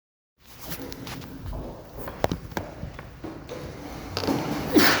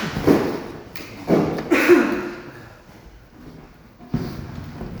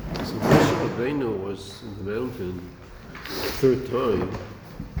Rabbeinu was in the mountain the third time,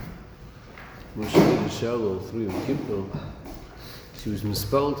 Moshe and Shalom, 3 of Kippur, she was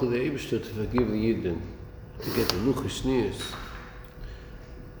mispal to the Eibishter to forgive the Yidden, to get the Luchas Shnias.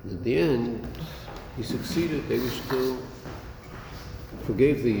 At the end, he succeeded. The Eibishter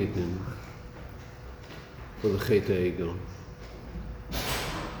forgave the Yidden for the Chet HaEgel.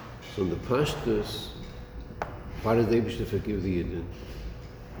 So in the Pashtus, why did the Eibishter forgive the Yidden?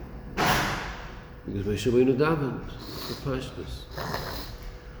 Because Moshe Rabbeinu davened for Pashtus.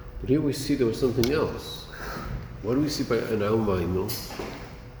 But here we see there was something else. What do we see by an Al-Maimel?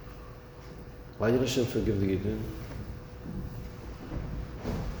 Why did Hashem forgive the Yidden?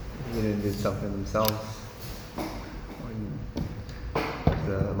 They didn't do something themselves.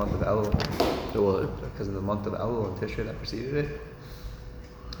 The month of Elul. The what? Because of the month of Elul and Tishrei that preceded it.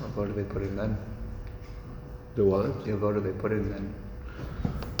 What vote did they put in then? The what? What vote did they put in then?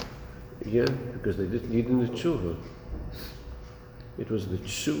 Yeah, because they didn't need the tshuva. It was the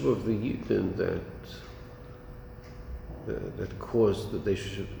tshuva of the Yidden that caused that they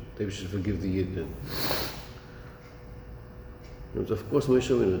should forgive the Yidden. It was, of course, Moshe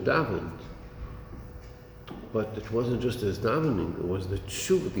Rabbeinu davened, but it wasn't just his davening; it was the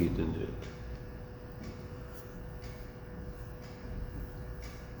tshuva the Yidden did.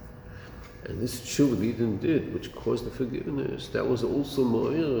 And this tshuva the Yidden did, which caused the forgiveness, that was also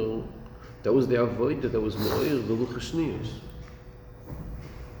ma'ir. That was the avodah. That was ma'ir, the Luchas Shnias.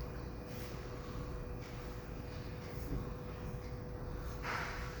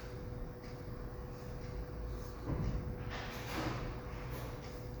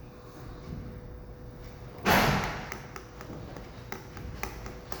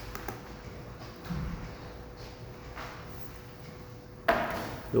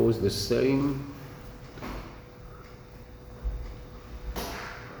 It was the same.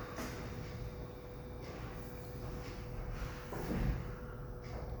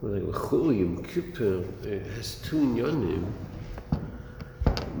 Like L'chol Yom Kippur has 2 inyanim.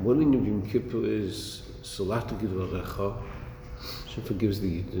 One in Yom Kippur is Salatu Gidvarecha, Hashem forgives the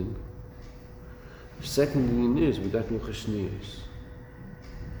Yidden. The second inyan is we got Luchas Shnias.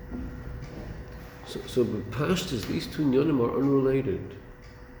 So the Pashtas, these 2 inyanim are unrelated.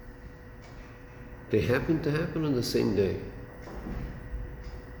 They happen to happen on the same day.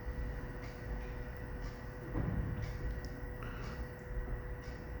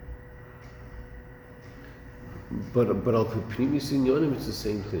 But al Pinimis Inyanim, it's the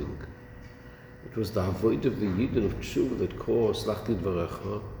same thing. It was the avoid of the Yidden of Tshuva that caused Lachti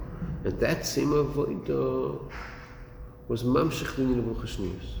Dvarecha, and that same avoid was Mamshech L'Inyan of Luchas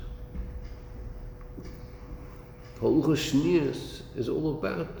Shnias. Luchas Shnias is all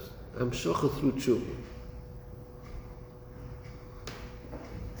about Amshocha through Tshuva.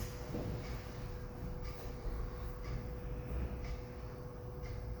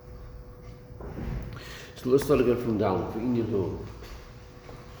 So let's start again from down for Inyan Ho.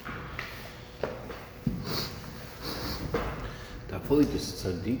 The Avodas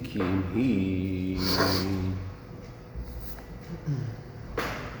Tzadikim he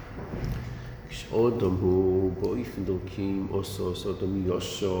Odom hu boifen dolkim osos Odom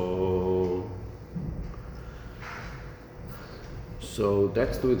yosho. So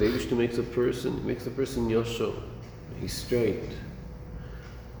that's the way the Eibishter makes a person. He makes the person yosho. He's straight.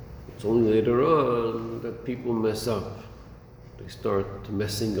 It's only later on that people mess up. They start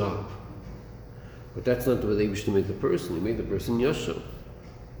messing up. But that's not the way the Eibishter made the person. He made the person yosho.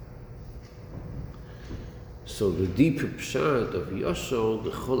 So the deeper pshat of Yashol,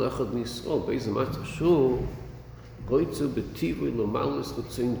 the Chol Echad Nisrael, Be'ezem Atzav Shu, Goitzu B'tivui L'malis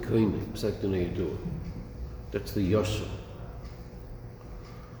L'tzein Koine, Psak Dunei Yadua. That's the Yashol.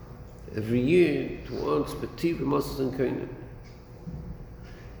 Every year it wants B'tivui L'malis L'tzein Koine.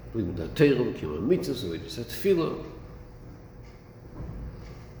 Believe in that Torah, B'kim HaMitzvah, so we just had Tefillah.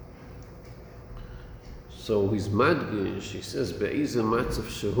 So he's madgish, he says, Be'ezem Atzav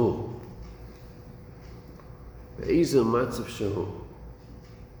Shu. Be'ezem Matzav Shehu.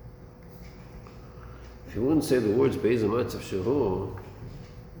 If you wouldn't say the words Be'ezem Matzav Shehu,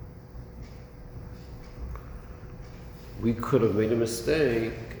 we could have made a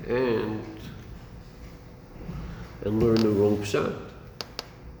mistake and learn the wrong pshat.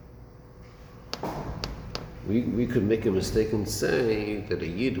 We could make a mistake and say that a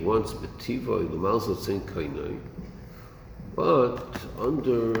Yid wants B'tivoi L'mal Zotzein Kainai, but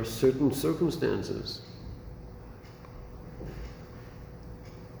under certain circumstances.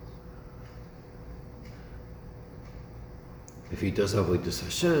 If he does avodas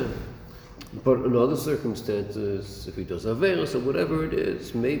Hashem, But in other circumstances, if he does Averos or whatever it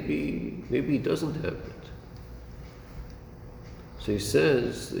is, maybe he doesn't have it. So he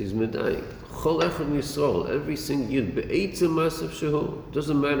says, he's Medai, Chol Echad Yisrael, every single Yid, Be'etzem Masav Shehu,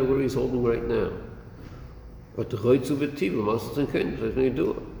 doesn't matter where he's holding right now. But the Choytzu B'Tiva, Masav Tzankein, that's when you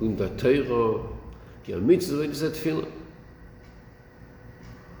do it. Und der Teira, die Mitzvah, wie das Tefillah.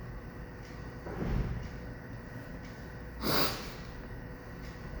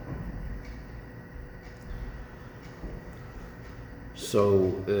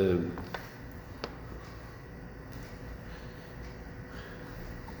 So,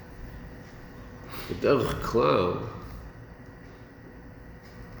 Derech Klal,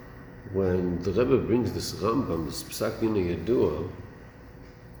 when the Rebbe brings this Rambam, this Psak Dina Yedua,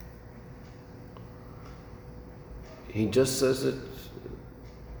 he just says it,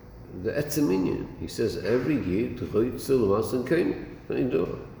 the Etzeminian. He says every Yid, Choytzel, Masan Kain,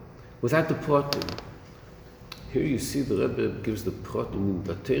 without the Pratim. Here you see the Rebbe gives the Pratim in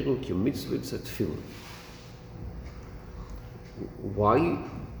Bateru, Ki Mitzvah, Tefillah.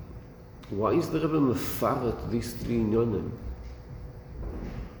 Why is the Rebbe mefaret these three inyanim?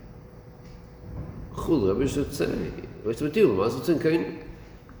 Chul, Rebbe should say, what's with you? What's in Kain?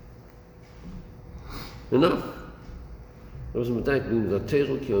 Enough. Rebbe's medayik in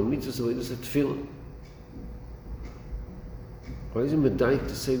Bateru, Ki Mitzvah, Tefillah. Why is it medayik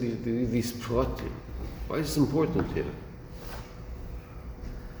to say these pratim? Why is this important here?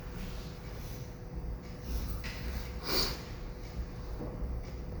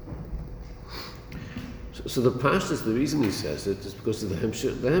 So the Pashtus, the reason he says it is because of the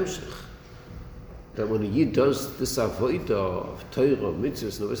Hemshech. That when a Yid does this avodah of Torah,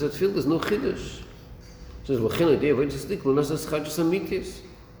 mitzvahs, and that field, there's no chiddush. He says, "V'chen adei avodah sdik, lo nasas chadus amitis.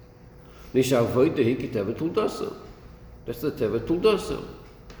 Nish avodah hiki teva tuldasa." That's the teva tuldasa.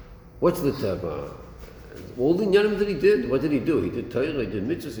 What's the teva? All the inyanim that he did, what did he do? He did Torah, he did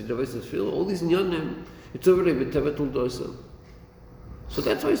mitzvahs, he did avodah field. All these inyanim, it's already with teva tuldasa. So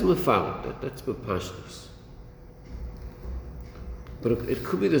that's why he's mefaret. That's the Pashtus. But it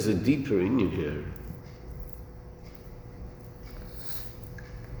could be there's a deeper inyan here.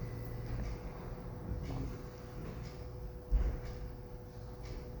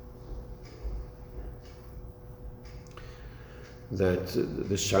 That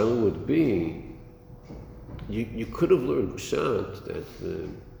the shaila would be, you could have learned pshat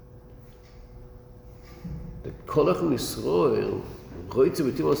that Kol Achim Yisrael, Choytze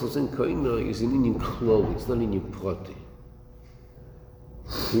B'Tiva Asalzen Koina is an inyan kloli, it's not an inyan prati.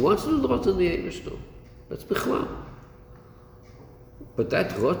 He wants to do the Ratzon the Eibishter. That's Bichlal. But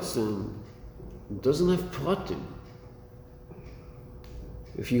that Ratzon doesn't have pratim.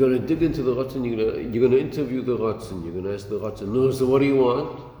 If you're going to dig into the Ratzon, you're going to interview the Ratzon, you're going to ask the Ratzon, no, so what do you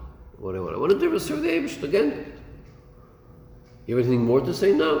want? What do I want? I want to do is serve the Eibishter again. You have anything more to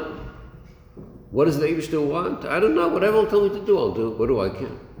say? No. What does the Eibishter want? I don't know. Whatever he'll tell me to do, I'll do. What do I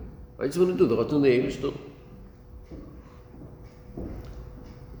care? I just want to do the Ratzon the Eibishter.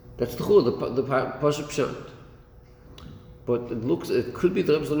 That's the whole, the Pasha Pshat. But it could be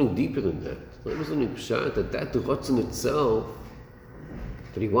the Rebbe's learning deeper than that. The Rebbe's learning Pshat, that Ratzon itself,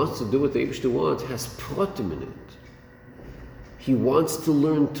 that he wants to do what the Eibishter wants, has pratim in it. He wants to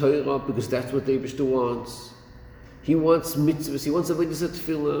learn Torah because that's what the Eibishter wants. He wants mitzvahs, he wants avodas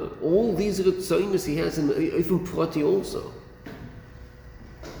tefillah. All these are the tzaynis he has, and even prati also.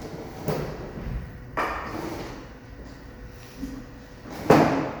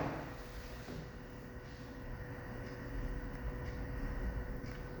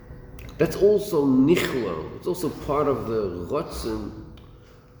 That's also nichlal. It's also part of the ratzon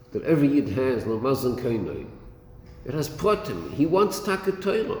that every Yid has, no mazon kainai. It has pratim. He wants takat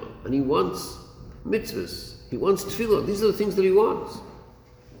Torah, and he wants mitzvahs. He wants tefillah. These are the things that he wants.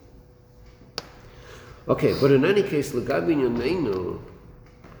 Okay, but in any case, l'gabi yaneinu,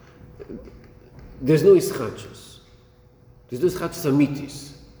 there's no ischachus. There's no ischachus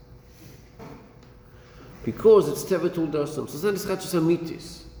amitis. Because it's tevatul dasam. So it's not ischachus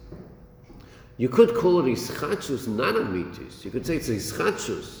amitis. You could call it ischachus not amitis. You could say it's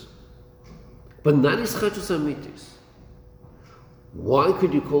ischachus, but not ischachus amitis. Why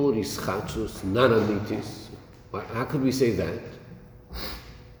could you call it ischachus not amitis? How could we say that?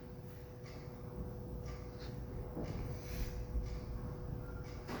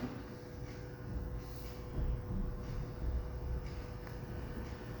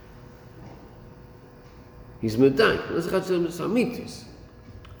 He's medayik. That's ischachus amitis.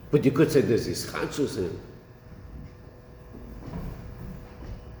 But you could say there's ischachus in it.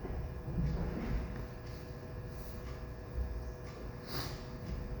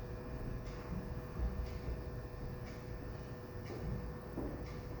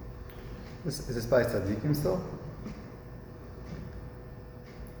 Is this by tzaddikim still?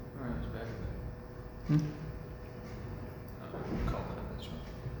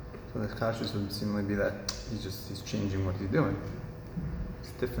 So the chashus would seemingly be that he's changing what he's doing.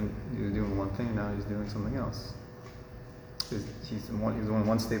 It's different. He was doing one thing, now he's doing something else. He was doing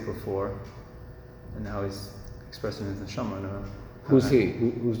one state before, and now he's expressing his neshama. Who's he?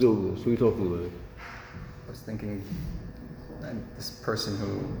 Who's doing this? Who are you talking about? I was thinking, this person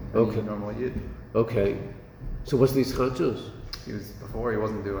who Okay. normal yid. Okay. So what's these chachos? Before he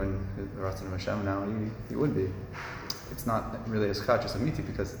wasn't doing the Ratzon of Hashem, now he would be. It's not really his chachos amiti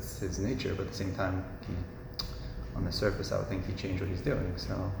because it's his nature, but at the same time, on the surface, I would think he changed what he's doing.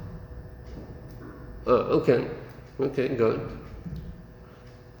 So. Okay. Okay, good.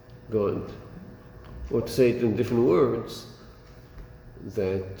 Good. Or to say it in different words,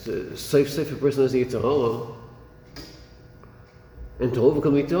 that safe a person has the Yitzhak, and to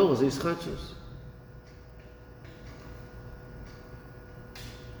overcome the Yitzhak is these chachos.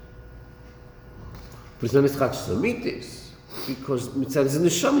 But it's not his chachos amitis, because mitzad is in the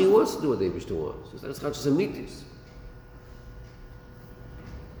neshama, he wants to do what the Eibishter wants. It's not his chachos amitis.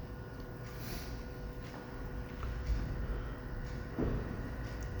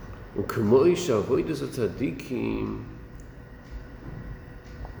 וכמוי שהavodas הצדיקים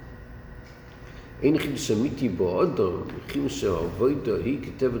אין חידוש אמיתי באדם, וכי שהעבודה היא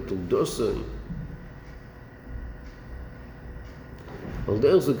כתבת תולדוסי. על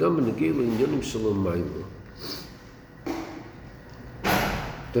דרך זה גם בנגיע לעניינים של המיילו.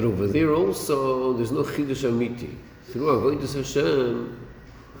 That over there also, there's no חידוש אמיתי. Through avodas Hashem,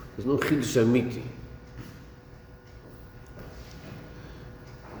 there's no חידוש אמיתי.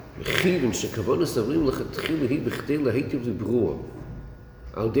 וכיוון שכוון הסברים לכתחילה היא בכדי להיטיב לברור,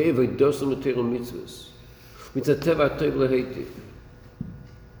 על די עבודות ומתר המצוות, מצד טבע הטוב להיטיב.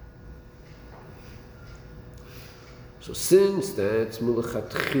 So since that's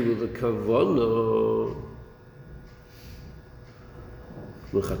מלכתחילה לכוונה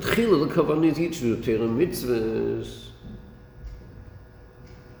is to do ter mitzvahs,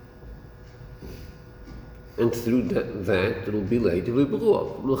 and through that it'll be later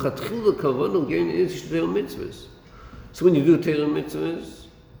v'bruach. L'chatchila kavanah again is Torah mitzvahs. So when you do Torah mitzvahs,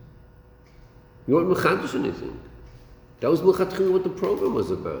 you aren't mechadish anything. That was l'chatchila what the program was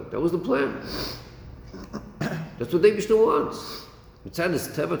about. That was the plan. That's what the Eibishter wants. Mitzad is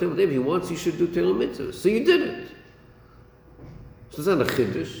teva. He wants you should do Torah mitzvahs. So you did it. So it's not a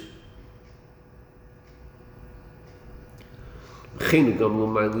chiddush. וכן גם לא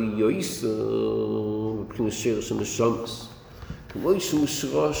מעלי יויסה מבחינת שרש של נשמס. כמו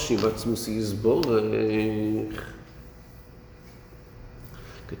שמושרש עם עצמוס יסבורך.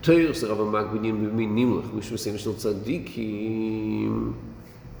 כתויר זה רב המקבילים במין נמלך, משהו מסוים של צדיקים.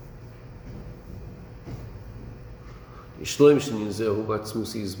 יש להם שננזהו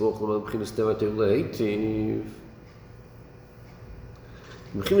בעצמוס יסבורך, למה מבחינת סתימת להיטיב.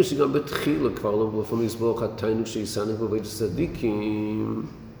 מכיוון שגם בתחילה כבר לא לפעמים לסבור חטאינו שיסענו בעבודת הצדיקים.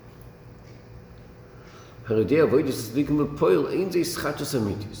 הרי די עבודת הצדיקים בפועל אין זה חטאס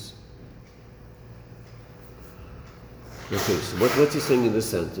אמיתיס. Okay, so what's he saying in this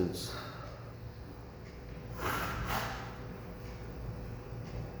sentence?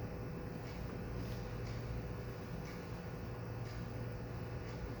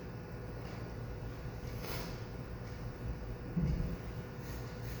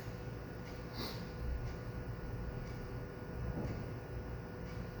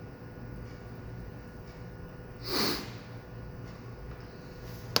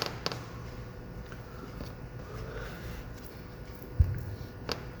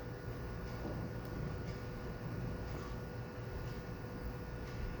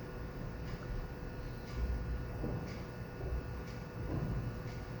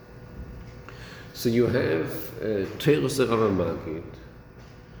 So you have Teres Rav Magid.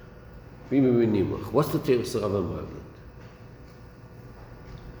 What's the Teres Rav Magid?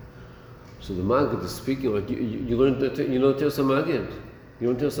 So the Magid is speaking about you learn Teres Magid. You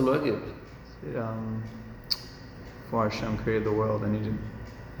learn Teres Magid. Before Hashem created the world,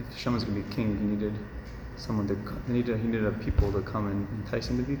 if Hashem was going to be king, he needed he needed a people to come and entice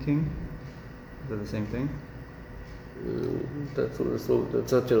him to be king. Is that the same thing? That's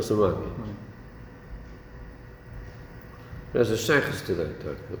not Teres Magid. There's a shaykhs to that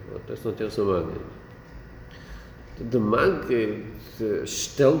talking about. That's not Teres Magid. The Magid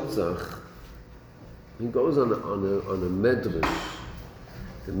stellt sich. He goes on a medrash.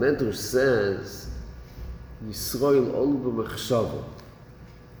 The medrash says, Yisrael ol b'machshava.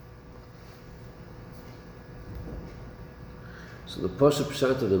 So the Pasha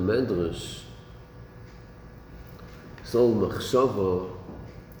Pshat of the Medrash, Sol Machshava,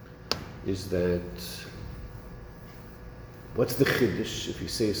 is that, what's the Chiddush if you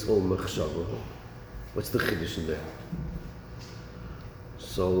say Sol Machshava? What's the Chiddush in that?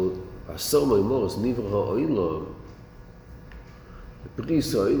 So, Asar Maimor is Nivra HaOilam. The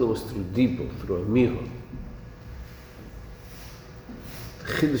Bris HaOilam was through Dibur, through Amira.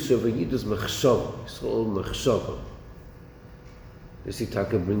 The Chiddush of a Yid is Machshava, Sol Machshava. This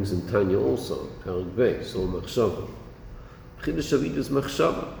Itaka brings in Tanya also, Parak Bey, Sol Machshava. Chiddush of Yid is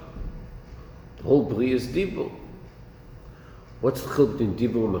Machshava. The whole Bri is Dibur. What's the chiluk between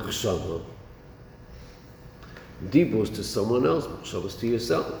Dibur and Machshava? Dibur is to someone else, Machshava is to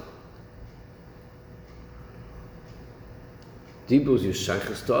yourself. Dibur is your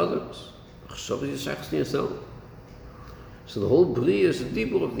shaykhs to others. Machshava is your shaykhs to yourself. So the whole Bri is a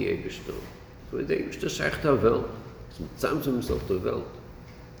Dibur of the Eibishter. So the Eibishter shaykh to a Welt. It's mitzamtzim himself to a Welt.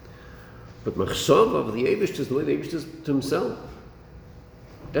 But Machshava of the Eibishter is the way the Eibishter is to himself.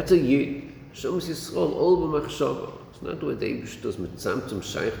 That's a Yid. Shemus Yisrael all b'Machshava. It's not the way the Eibishter is mitzamtzim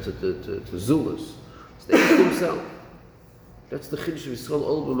shaykh to Zulus. It's the Eibishter himself. That's the Chiddush of Yisrael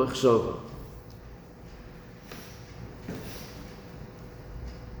all b'Machshava.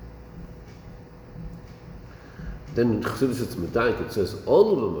 Then in Chassidus it's Medaik, it says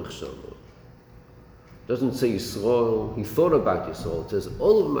all b'Machshava. It doesn't say Yisrael, he thought about Yisrael. It says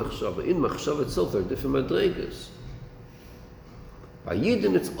all b'Machshava. In Machshava itself there are different madregas. By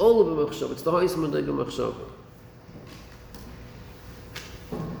Yidin it's all b'Machshava. It's the highest madrega Machshava.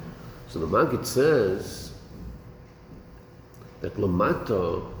 So the Maggid says that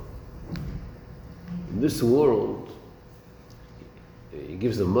Lamata, in this world, he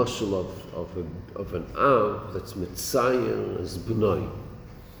gives a mashal of an Av that's Mitzayer as B'nai,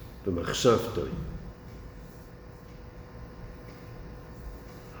 B'machshavtoi.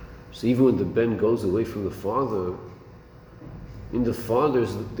 So even when the Ben goes away from the father, in the father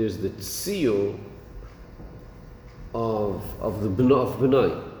there's the tziyur of the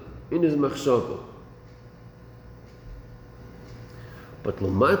B'nai, in his machshava. But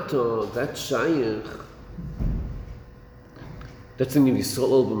Lamata, that shaykh, that's in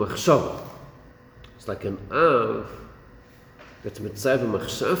Yisrael b'machshava. It's like an Av that's mitzay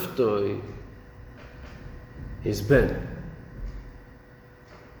b'machshavtoi, his Ben.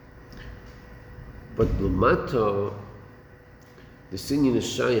 But Lamata, the singing is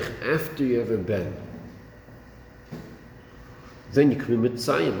shaykh after you have a Ben. Then you can be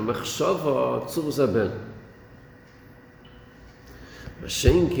mitzayim, machshava, tzurus haben.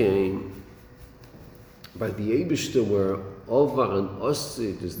 Mashen came by the Eibishter where Ovar and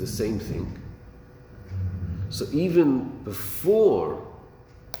Osid is the same thing. So even before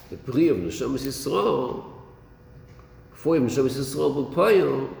the Bri of Neshamas Yisrael, before Neshamas Yisrael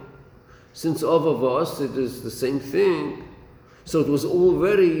B'Payim, since Ovar and Osid is the same thing, so it was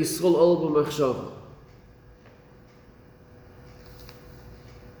already Yisrael Ol B'Machshava.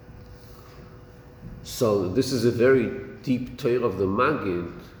 So this is a very deep Torah of the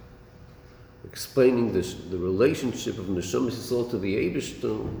Maggid, explaining the relationship of Neshamas Yisrael to the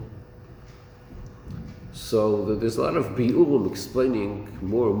Eibishter. So there's a lot of biurim explaining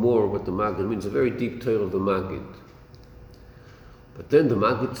more and more what the Maggid means. A very deep Torah of the Maggid. But then the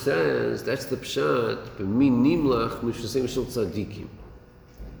Maggid says that's the pshat b'min nimlach mishasem shel tzadikim.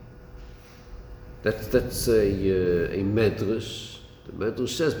 That's a medrash. The medrash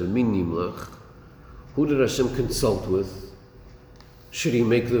says b'min nimlach. Who did Hashem consult with? Should he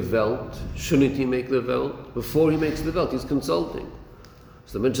make the Welt? Shouldn't he make the Welt? Before he makes the Welt, he's consulting.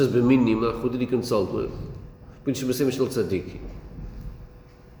 So the man says, B'min nimlach, who did he consult with? Bin Shebasem Shel Tzadikim.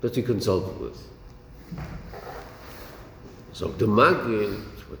 That he consulted with. So the Maggid,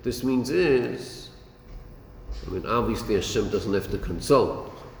 what this means is, obviously Hashem doesn't have to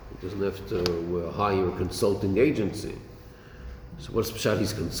consult. He doesn't have to hire a consulting agency. So what's pshat?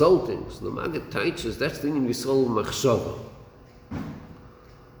 He's consulting. So the Maggid teaches that's the in Yisrael machshava.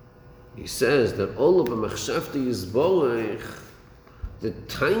 He says that all of the machshavta yizborech, the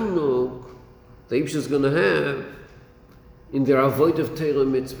tainuk the Eibush is going to have in their avoid of Torah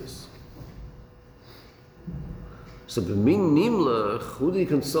mitzvahs. So b'min nimlach, who he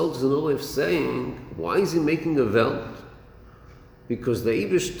consults is another way of saying, why is he making a Welt? Because the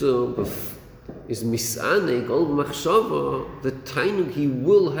Eibush is misanig all machshava, the tainuk he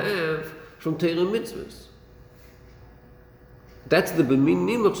will have from Torah mitzvahs. That's the b'min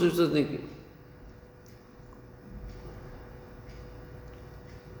nimlach tzadikim.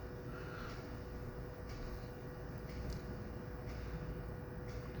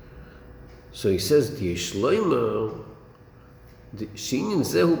 So he says the Yishloimer, שעניין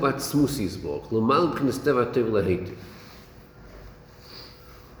זהו בעצמוס יסבוך, למעלה מבחינת טבע הטבע להיטיב.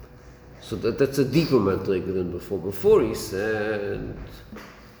 So that's a deeper madriga than before. Before he said,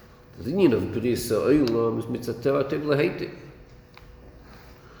 the union of Bris Ha'olam is mitzvah teva tev lehetiv.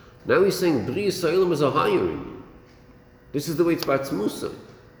 Now he's saying Bris Ha'olam is a higher union. This is the way it's Batzmusa.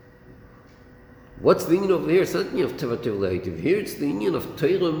 What's the union over here? It's not the union of teva tev lehetiv. Here it's the union of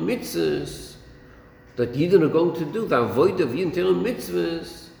Torah mitzvahs that Yidden are going to do. The avoid of Yidden Torah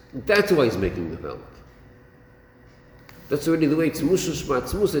mitzvahs. That's why he's making the belt. That's already the way it's Mushash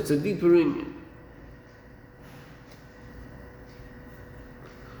Batzmusa. It's a deeper union.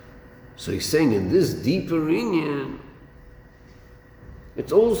 So he's saying in this deeper union,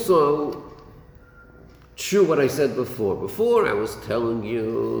 it's also true what I said before. Before I was telling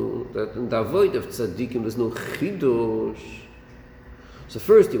you that in the avoid of tzaddikim there's no chidush. So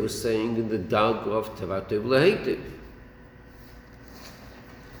first he was saying in the dag of tevatev lehetiv.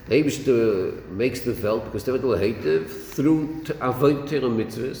 The Eibishter makes the Welt because tevatev lehetiv through avoid Torah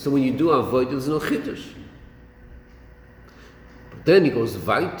mitzvah. So when you do avoid, there's no chidush. Then he goes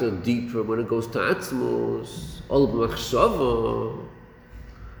weiter, deeper, when it goes to Atzmos, Ol Machshava.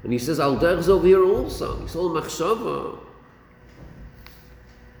 And he says, Al Der's over here also. He's Ol Machshava.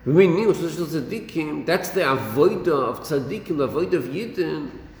 That's the avoida of tzaddikim, the avoida of Yidden.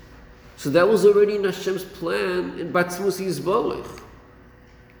 So that was already in Hashem's plan in Batzmus Yisborich.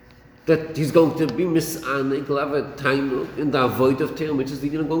 That he's going to be misanik, he'll have a time in the avoida of Torah mitzvahs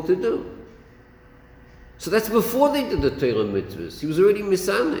that Yidden are going to do. So that's before they did the Torah mitzvahs. He was already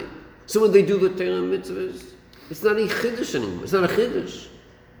misanik. So when they do the Torah mitzvahs, it's not a chiddush anymore. It's not a chiddush.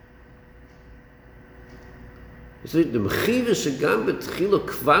 So the mechiva shegam betchila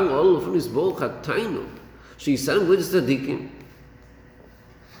kvar all from his bol chatainu. Sheisam with tzaddikim.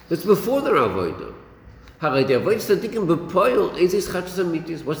 That's before their avodah. Haray the avodah tzaddikim bepoil is this chachos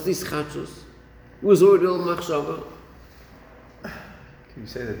amitis. What's this chachos? It was already all machshava. You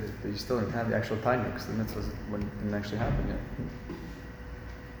say that you still didn't have the actual time because the mitzvah didn't actually happen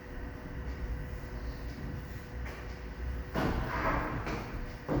yet.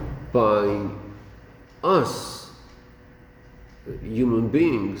 By us, human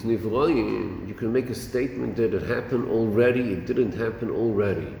beings, nivroim, you can make a statement that it happened already, it didn't happen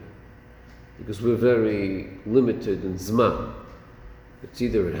already. Because we're very limited in zman. It's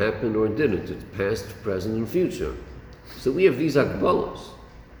either it happened or it didn't. It's past, present, and future. So we have these akbalas.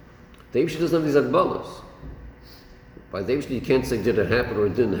 The Eibishter doesn't have these akbalas. By the Eibishter you can't say did it happen or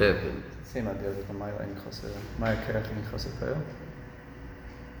it didn't happen. It's the same idea as the Maya Kerech in Chosepel.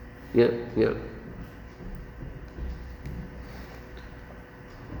 Yeah.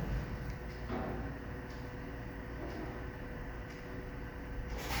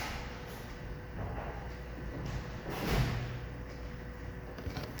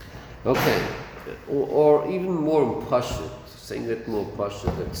 Okay. Or even more pashut, saying that more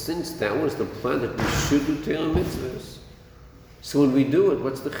pashut, that since that was the plan that we should do Torah mitzvahs, so when we do it,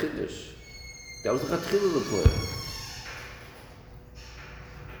 what's the chiddush? That was the chatchil of the plan.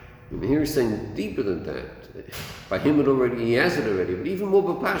 And here he's saying deeper than that. By him it already, he has it already, but even more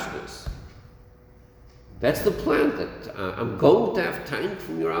b'pashtus. That's the plan that I'm going to have time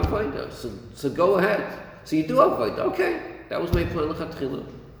from your avodah, so go ahead. So you do avodah, okay? That was my plan of chatchil.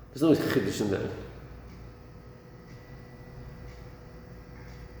 There's no chiddush in that.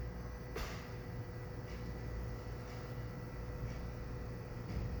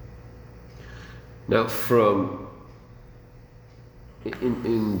 Now,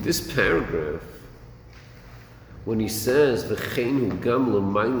 in this paragraph, when he says "V'cheinu gam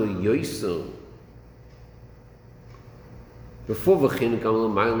l'mayla yoyso," before "V'cheinu gam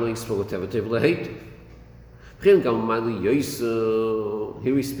l'mayla," he spoke of tevatev lehetiv. V'cheinu gam l'mayla yoyso.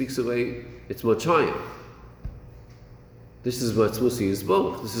 Here he speaks of it's much higher. This is what's musi is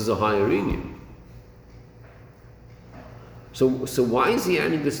both. This is a higher inyan. So why is he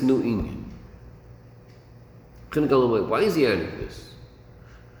adding this new inyan? Why is he adding this?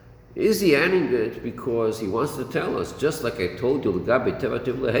 Is he adding it because he wants to tell us, just like I told you, l'gabe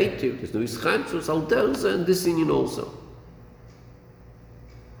tevatev lehetiv, there's no ischadzus al derza and this inyan also?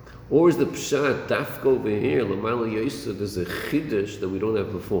 Or is the pshat dafka over here, l'mayla yoysa, there's a chiddush that we don't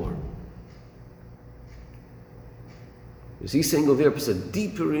have before? Is he saying over here it's a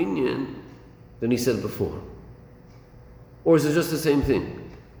deeper inyan than he said before? Or is it just the same thing?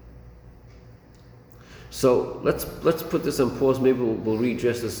 So let's put this on pause. Maybe we'll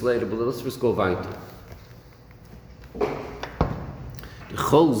readdress this later, but let's just go weiter.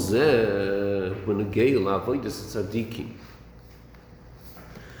 Chol zeh when a geil avodas tzaddikim.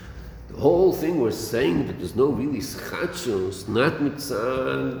 The whole thing we're saying that there's no really schachus, not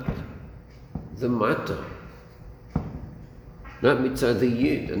mitzad the mata, not mitzad the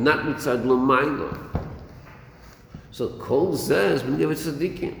yid, and not mitzad l'mayla. So kol zeh is b'negei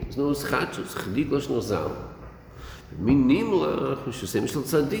tzadikim. There's no schachus, chadik lo shno zal. Min nimlach, mishusem shel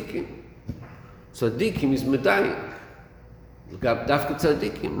tzadikim. Tzadikim is medayik. Dafka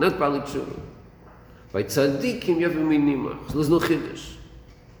tzadikim, not bali tshuva. By tzadikim you have a min nimlach. So there's no chiddush.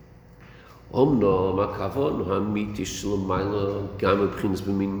 Omno makavon hamiti shel mayla gam b'chinas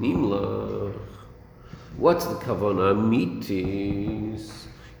b'min nimlach. What's the kavon hamitis?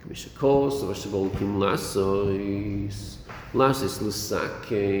 Kmishakos v'shavol kim lasois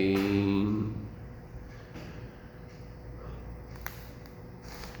l'sakein.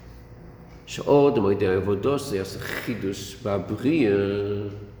 שעוד מוידי העבודות יעשה חידוש בבריאה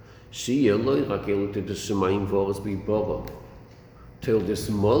שיהיה לא רק אלו תדע שמיים ואורס ביבורו תלדס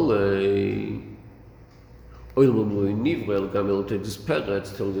מולי אוילם לא נברא אלא גם אלו תדס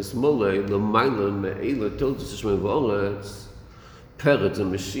פרץ תלדס מולי למעלה מאלה תלדס שמיים ואורץ פרץ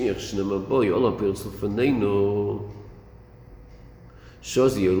המשיח שנאמר בוי עולם פרץ לפנינו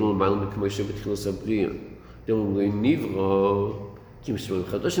שאז יהיה לא למעלה מכמו שבתחילת הבריאה דלם לא נברא כי משמעים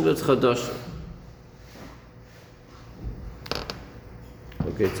חדשים וארץ חדשים.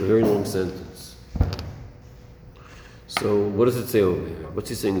 Okay, it's a very long sentence. So, what does it say over here? What's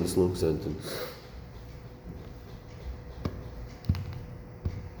he saying in this long sentence?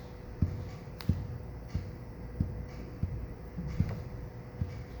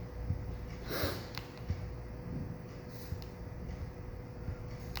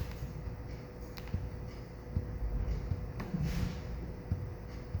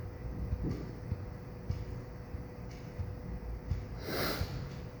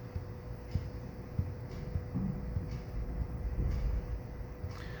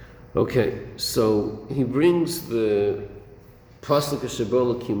 Okay, so he brings the pasuk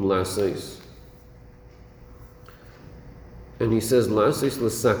Shebolakim Lasais, and he says Lasais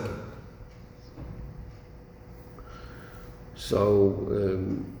Lasaki. So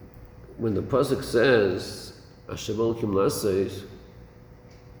when the pasuk says Shebolakim Lasais,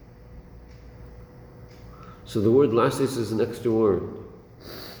 so the word Lasais is an extra word.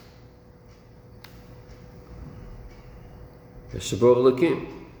 Shebolakim.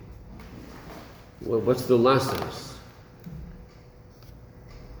 Well, what's the lassos?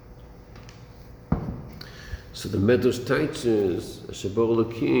 So the Medrash teaches Shabar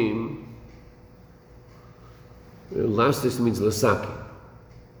Lakim. Lassos means lasaki.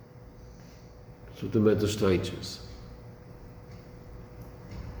 That's what the Medrash teaches.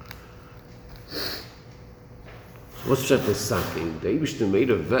 So what's that lasaki? The Eibishter made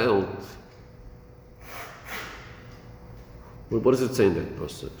a welt. Well, what does it say in that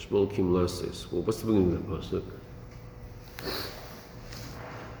pasuk? Shebol Kim Lasis. Well, what's the beginning of that pasuk?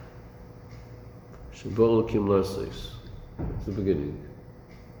 Shebol Kim Lasis. What's the beginning?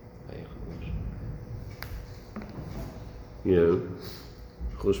 Yeah.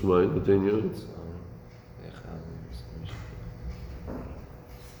 Choshmain, continue.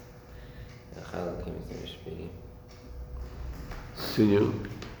 Continue.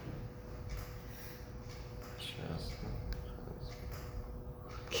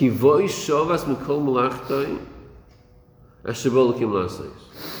 Ki voi shovas mikol malachtoi Shebol Lakim Lasais.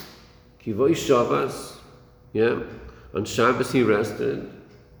 Ki voi shovas, yeah, on Shabbos he rested.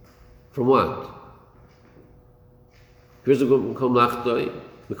 From what? Here's the mikol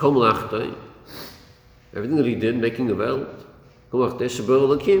malachtoi. Everything that he did, making a welt. Mikol malachtoi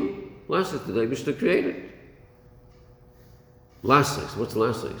Shebol Lakim Lasais, the day Eibishter created. Lasais, what's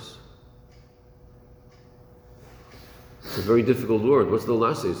Lasais? It's a very difficult word. What's the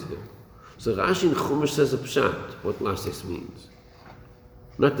lasses here? So Rashi in Chumash says a pshat, what lasses means.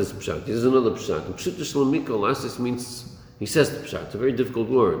 Not this pshat, this is another pshat. In Pshuta Shlamiko, lasses means, he says the pshat, it's a very difficult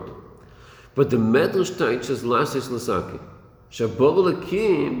word. But the Medrash teaches lasses lasaki. Shabar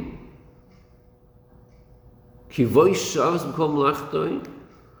Lakim, ki voi shavas b'kol malachtoi,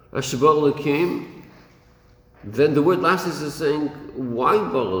 Shabar Lakim, then the word lasses is saying, why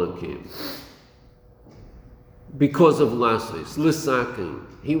Bar Lakim? Because of lasses, lisakin.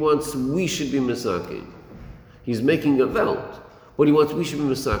 He wants we should be misakin. He's making a velt, but he wants we should be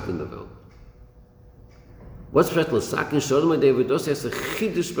misakin the velt. What's pshat lisakin? Shalom Davidos has a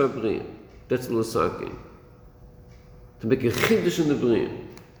chiddush b'briya. That's lisakin. To make a chiddush in the briya.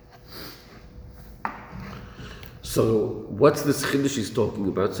 So what's this chiddush he's talking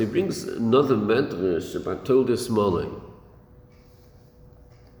about? So he brings another medrash about Toldos Molei.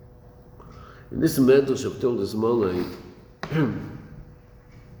 In this medrash of Toldos Molei,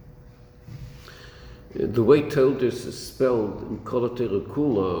 The way Teldis is spelled in Kol HaTorah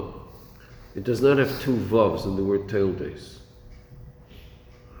Kula, it does not have two vavs in the word Teldis.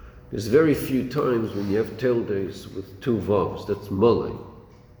 There's very few times when you have Teldis with two vavs. That's Malay.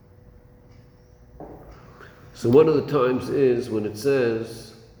 So one of the times is when it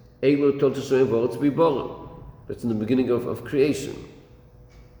says, Eilu Tol Tishrei V'Aretz B'Bara. That's in the beginning of creation.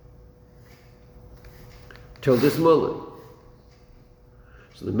 Teldis Malay.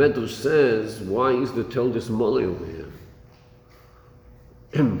 So the Medrash says, why is the Teldis Malay over here?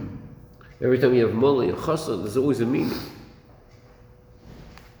 Every time you have Malay, a chasad, there's always a meaning.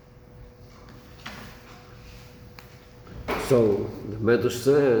 So the Medrash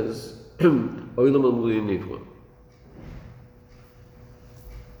says, Olam Amluy Nivra.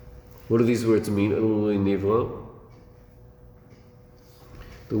 What do these words mean? Olam Amluy Nivra.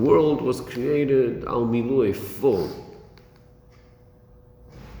 The world was created al milui, full.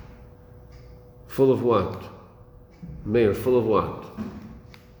 Full of what? Meir, full of what?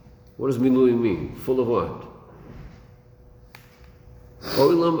 What does milui mean? Full of what?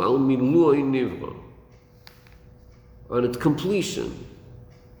 Olam al milui nivra. On its completion.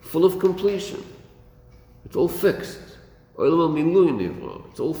 Full of completion. It's all fixed. Olam al milui nivra.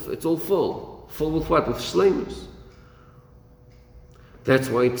 It's all full. Full with what? With shleimus. That's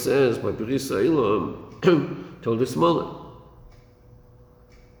why it says by Berisa Ilam told this Malay.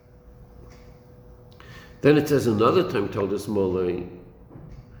 Then it says another time told this Malay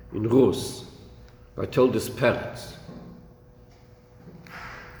in Rus. I told this Peretz.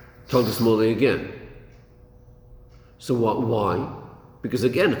 Told this Malay again. So what? Why? Because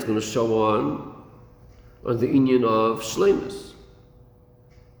again it's going to show on the inyan of shleimus.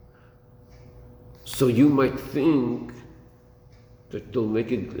 So you might think that they'll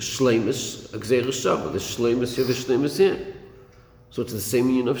make it shleimus, a gzeirah shabbat. The shleimus here, the shleimus here. So it's the same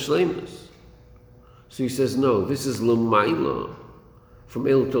union of shleimus. So he says, no, this is l'mayla from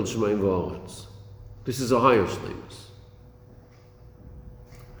El Tel Shemayim V'Aretz. This is a higher shleimus.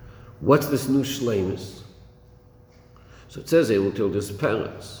 What's this new shleimus? So it says El Tel this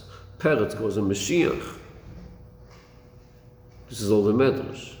Peretz. Peretz goes in Mashiach. This is all the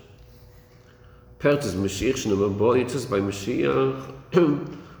Medrash. Peretz is Mashiach, Shnei Boy, it says by Mashiach,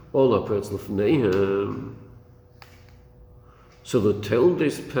 Ola Peretz L'fneihem. So the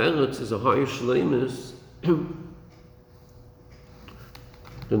Teldis Peretz is a higher shleimus than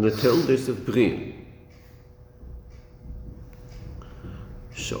the Teldis of Bria.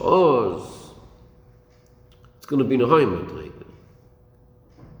 Sha'oz, it's going to be in a high Madrega.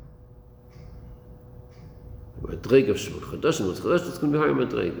 Madrega of Shemot Chadash, and Chadash, it's going to be higher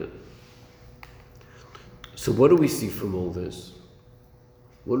Madrega. So what do we see from all this?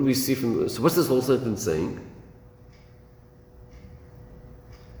 What do we see from... So what's this whole sentence saying?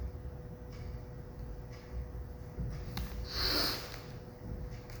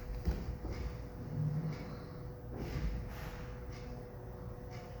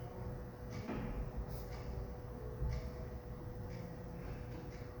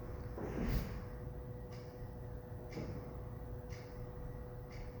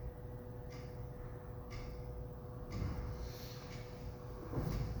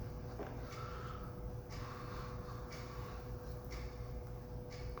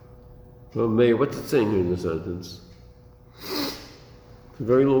 Well, Meir, what's it saying here in the sentence? It's a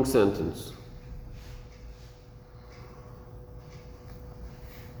very long sentence.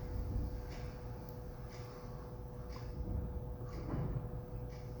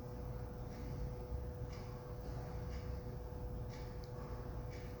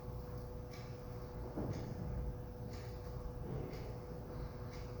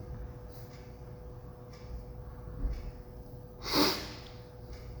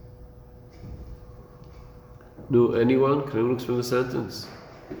 No, anyone? Can anyone explain the sentence?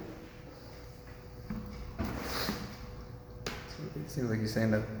 It seems like he's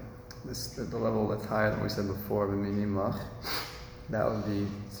saying that the level that's higher than we said before, b'minimach, that would be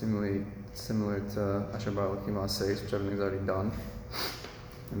similar to Asher Bar Elokim Ha'Seis, which everything's already done.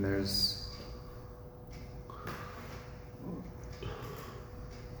 And there's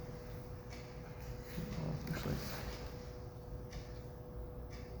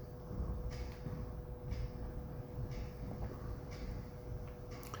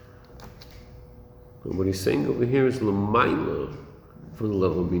But what he's saying over here is l'mayla from the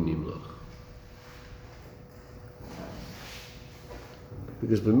level of binimlach.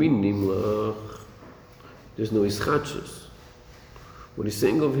 Because b'minimlach there's no ischachus. What he's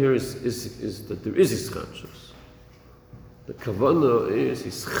saying over here is that there is ischachus. The kavanah is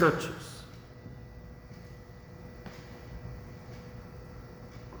ischachus.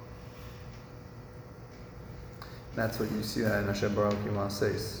 That's what you see that in Hashem Baruch Yuma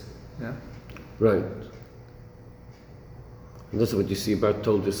says. Yeah? Right. And that's what you see about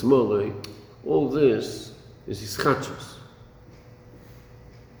told this morning. All this is ischachos.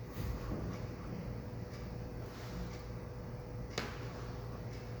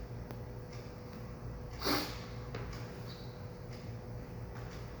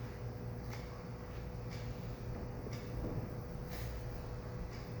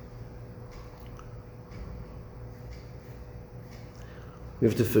 We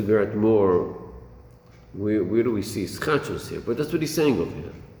have to figure out more where do we see ischachos here, but that's what he's saying over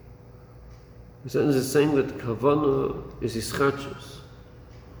here. He's saying that kavanah is ischachos.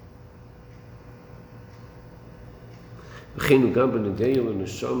 V'cheinu gam b'negei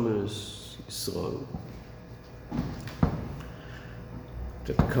l'neshamas Yisrael.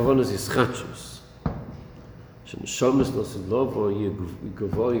 That kavanah is ischachos. Sheneshamas nasid lavo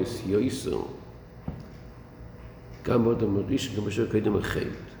yigavoyis yoisel. גם בעוד המריש, גם בשביל קדם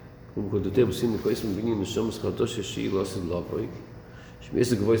החד. ומקודותיה עושים נקויס מבינים נשמס חדוש שהיא לא עשית לבוי,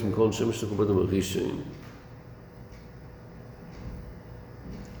 שמייס הגבויס מכל נשמס שלך בעוד המרישים.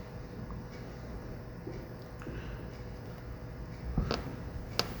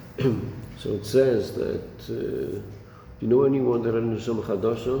 So it says that, you know anyone that had a neshama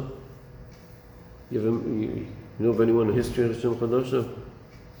chadasha? You know of anyone in history that had a neshama chadasha?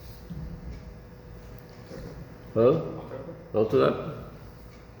 Huh? Alterat?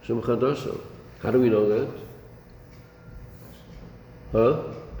 Shem Chadasha. How do we know that? Huh?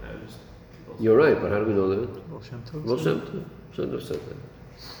 You're right, but how do we know that? Baal Shem Tov. Baal Shem Tov. Shouldn't have said that.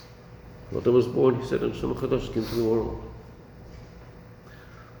 When I was born, he said, Shem Chadash came to the world.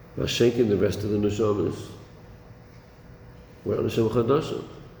 Vashenk and the rest of the neshamas were on Shem Chadasha.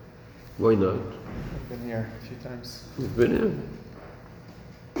 Why not? I've been here a few times. You've been here.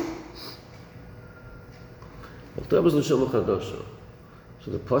 That was Neshama Chadasha.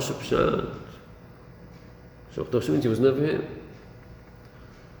 So the Pasha Pshat, Neshama Chadasha means he was never here.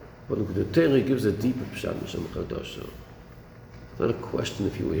 But the Torah gives a deeper Pshat, Neshama Chadasha. It's not a question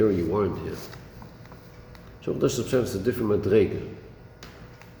if you were here or you weren't here. Neshama Chadasha Pshat is a different Madrega.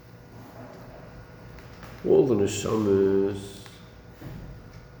 All the Neshamas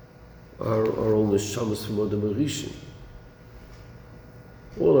are all Neshamas from Adam Arishin.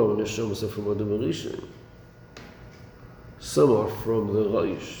 All our Neshamas are from Adam Arishin. Some are from the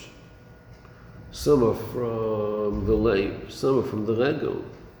Reish, some are from the Leib, some are from the Regel,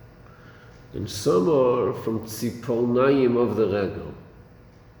 and some are from Tzipolnayim of the Regel.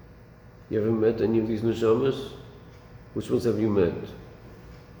 You ever met any of these neshamas? Which ones have you met?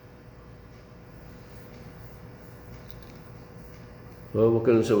 Well, what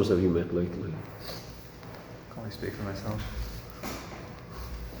kind of neshamas have you met lately? I can only speak for myself.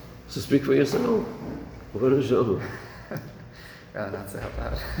 So speak for yourself. What kind of neshama? Rather not say how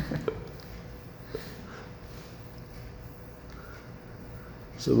bad.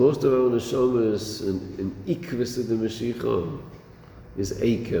 So most of our neshamas in ikvis of the Mashiach is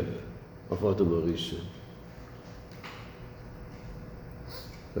Eikev of Adam Arisha.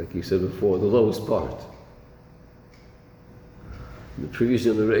 Like you said before, the lowest part. In the previous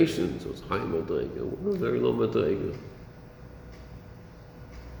generations, it was high Madrega, very low Madrega.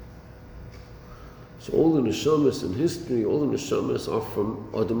 So all the neshamas in history, all the neshamas are from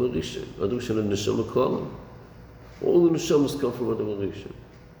Adam Arisha. Adam Arisha and neshama kolam. All the neshamas come from Adam Arisha.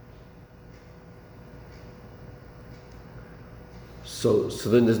 So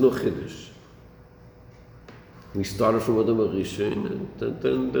then there's no chiddush. We started from Adam Arisha, and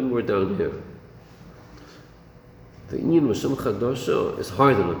then we're down here. The inyan of Shem Chadasha is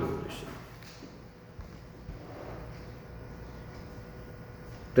higher than Adam Arisha.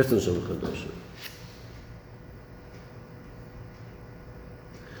 That's the Shem Chadasha.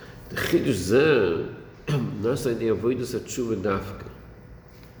 The chiddush zeh, nasa the avodas hatshuva dafka.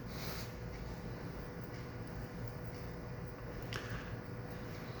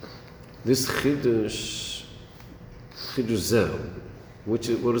 This chiddush zeh, what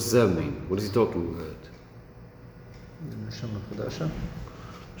does zeh mean? What is he talking about? Neshama Chadasha.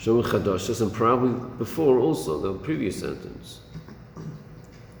 Neshama Chadasha, and probably before also, the previous sentence,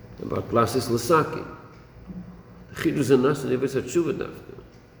 about Klasis Lasakim. The chiddush zeh nasa the avodas hatshuva dafka.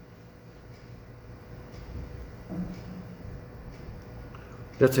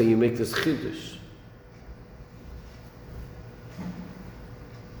 That's how you make this chiddush.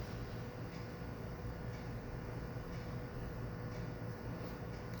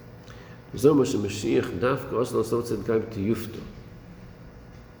 Zoma shemashiach dafka oslo sotzet gaim tiyufta.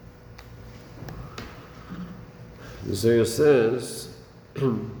 The Zohar says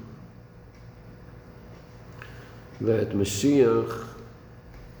that Mashiach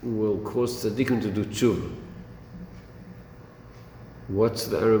will cause tzaddikim to do tshuva. What's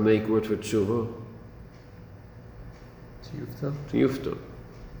the Aramaic word for tshuva? Tiyufta.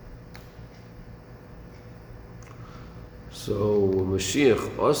 So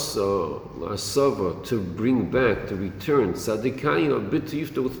Mashiach also asava to bring back, to return tzaddikai a bit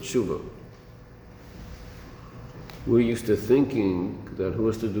tiyufta with tshuva. We're used to thinking that who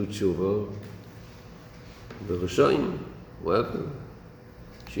has to do tshuva? The Rishayim. What happened?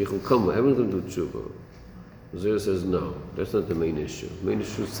 Mashiach will come, everyone's going to do tshuva. Zera says no, that's not the main issue. The main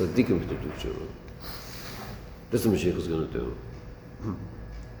issue is tzaddikim to do tshuva. That's what Mashiach is going to do.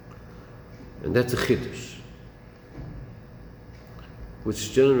 And that's a chiddush,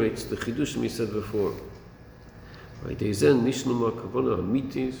 which generates the chiddush we said before. Right? Which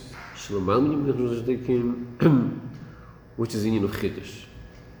is the union of chiddush.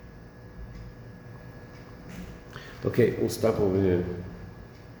 Okay, we'll stop over here.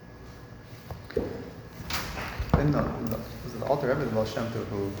 And was it the Alter Rebbe, the Baal Shem Tov,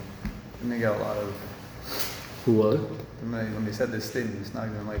 who didn't get a lot of... Who what? When they said this statement, he's not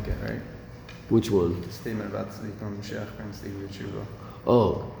going to like it, right? Which one? The statement about Tzaddikim Mashiach and Tzaddikim Yeshuva.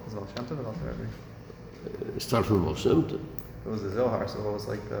 Oh. Was it Baal Shem Tov or Alter Rebbe? Start from Baal Shem Tov. It was the Zohar, so it was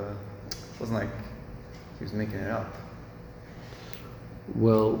like it wasn't like he was making it up.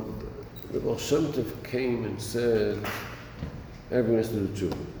 Well, the Baal Shem Tov came and said, everyone has to do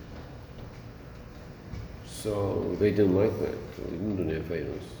tshuva. So they didn't like that. So they didn't do their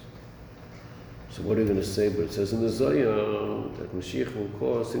favors. So what are you going to say? But it says in the Zohar that Mashiach will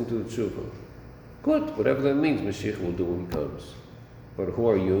cause him to do tshuva. Good, whatever that means, Mashiach will do when he comes. But who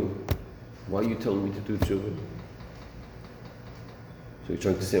are you? Why are you telling me to do tshuva? So you're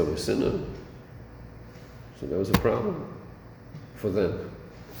trying to say I'm a sinner? So that was a problem for them.